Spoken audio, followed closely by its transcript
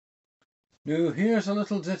Now here's a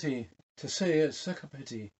little ditty to say it's sic a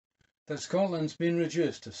pity that Scotland's been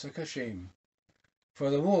reduced to sic a shame, for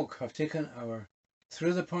the woke have taken our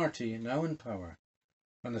through the party now in power,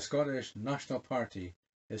 and the Scottish National Party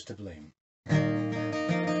is to blame.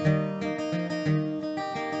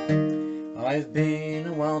 I've been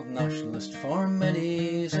a wild nationalist for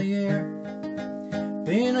many's a year,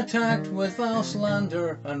 been attacked with vile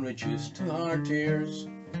slander and reduced to hard tears.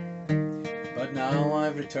 But now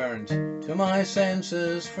I've returned to my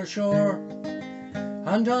senses for sure,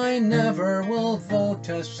 and I never will vote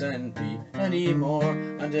SNP anymore,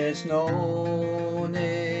 and it's no,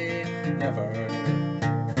 nay, never.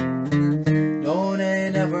 No,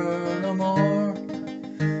 nay, never, no more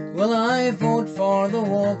will I vote for the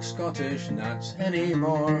woke Scottish Nats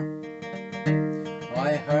anymore.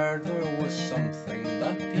 I heard there was something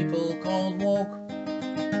that people called woke,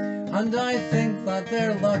 and I think that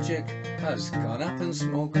their logic has gone up in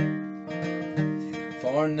smoke.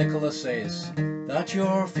 For Nicola says that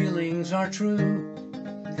your feelings are true,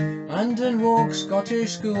 and in woke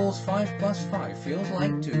Scottish schools 5 plus 5 feels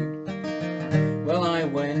like 2. Well, I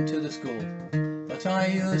went to the school that I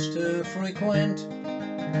used to frequent,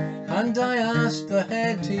 and I asked the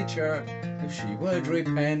head teacher if she would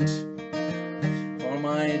repent. For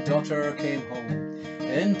my daughter came home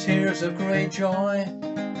in tears of great joy,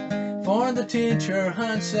 for the teacher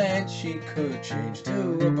had said she could change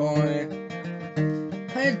to a boy.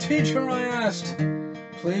 Head teacher, I asked,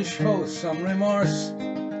 please show some remorse,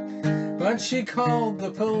 but she called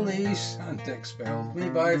the police and expelled me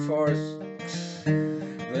by force.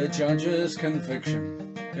 The judge's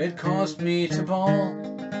conviction, it caused me to bawl.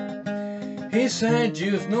 He said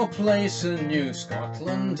you've no place in New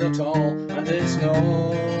Scotland at all, and it's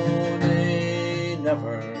no, nay,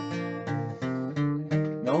 never.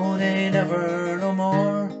 No, nay, never, no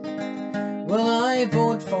more will I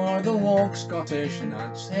vote for the woke Scottish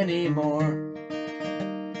Nats anymore.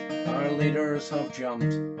 Our leaders have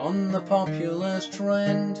jumped on the populist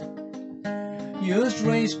trend, used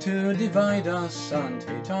race to divide us and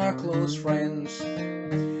hate our close friends.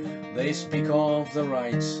 They speak of the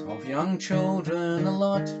rights of young children a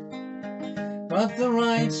lot, but the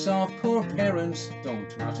rights of poor parents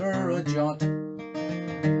don't matter a jot.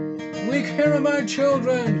 We care about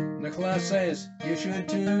children, Nicola says you should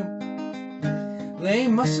too. They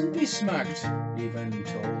mustn't be smacked, even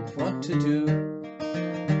told what to do.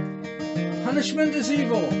 Punishment is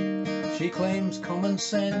evil, she claims common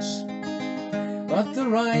sense, but the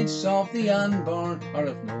rights of the unborn are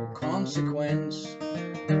of no consequence.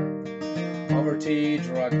 Poverty,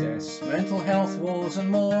 drug deaths, mental health woes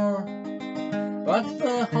and more, but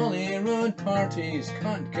the Holyrood parties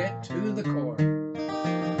can't get to the core.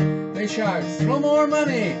 They shout, throw more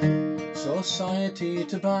money, society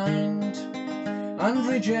to bind, and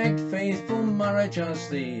reject faithful marriage as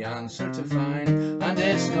the answer to find. And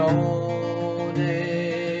it's no,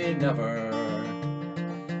 nay, never.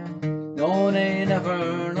 No, nay,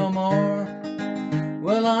 never, no more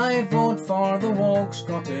will I vote for the woke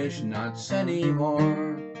Scottish Nats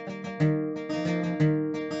anymore.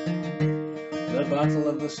 The battle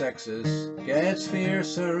of the sexes gets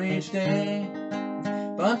fiercer each day,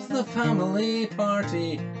 but the family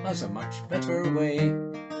party has a much better way.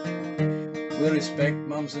 We respect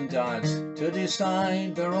mums and dads to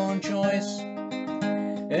decide their own choice.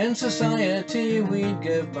 In society we'd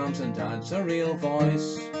give mums and dads a real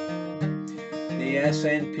voice. The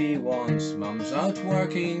SNP wants mums out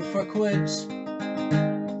working for quids,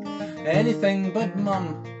 anything but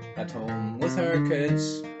mum at home with her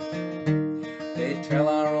kids. They tell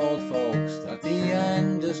our old folks that the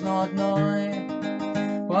end is not nigh,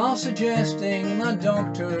 while suggesting that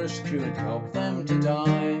doctors could help them to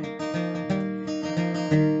die.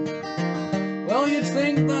 Well, you'd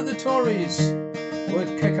think that the Tories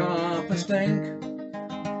would kick up a stink,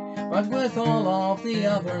 but with all of the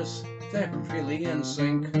others they're really in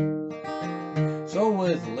sync. So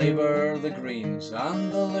with Labour, the Greens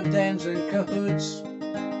and the Lib Dems in cahoots,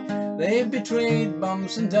 they've betrayed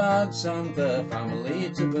mums and dads and the family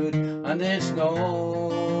to boot. And it's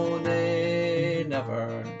no, nay,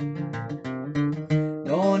 never.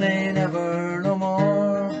 No, nay, never, no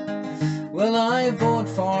more will I vote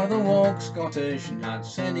for the woke Scottish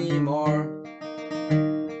Nats anymore.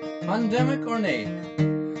 Pandemic or nay,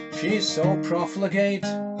 she's so profligate,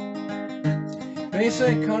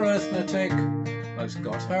 basic arithmetic has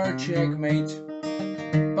got her checkmate.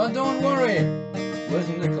 But don't worry, with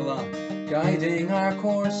Nicola guiding our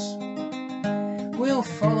course, we'll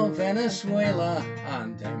follow Venezuela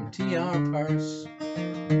and empty our purse.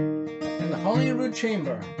 In the Holyrood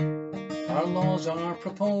Chamber, our laws are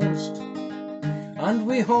proposed, and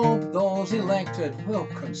we hope those elected will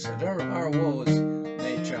consider our woes.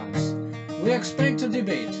 Nay chance, we expect a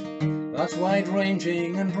debate that's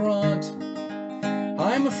wide-ranging and broad.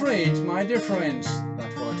 I'm afraid, my dear friends,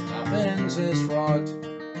 that what happens is fraud.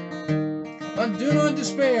 But do not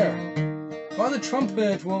despair, for the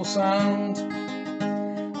trumpet will sound.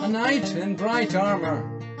 A knight in bright armour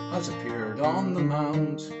has appeared on the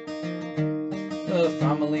mound. The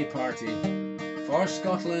family party for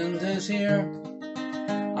Scotland is here,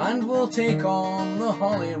 and will take on the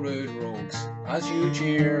Holyrood rogues as you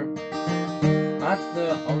cheer. At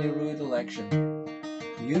the Holyrood election,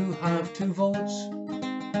 you have 2 votes.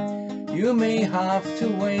 You may have to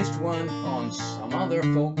waste one on some other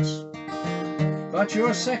folks, but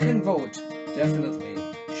your second vote definitely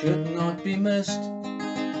should not be missed.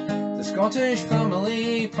 The Scottish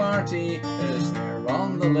Family Party is there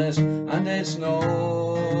on the list, and it's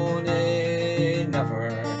no, nay, never.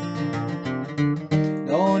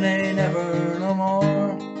 No, nay, never, no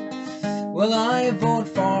more will I vote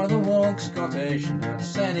for the woke Scottish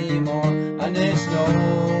Nats anymore. And it's no,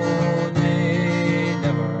 nay,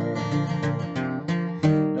 never.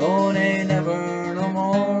 No, nay, never, no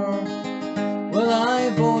more will I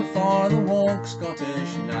vote for the woke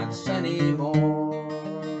Scottish Nats anymore.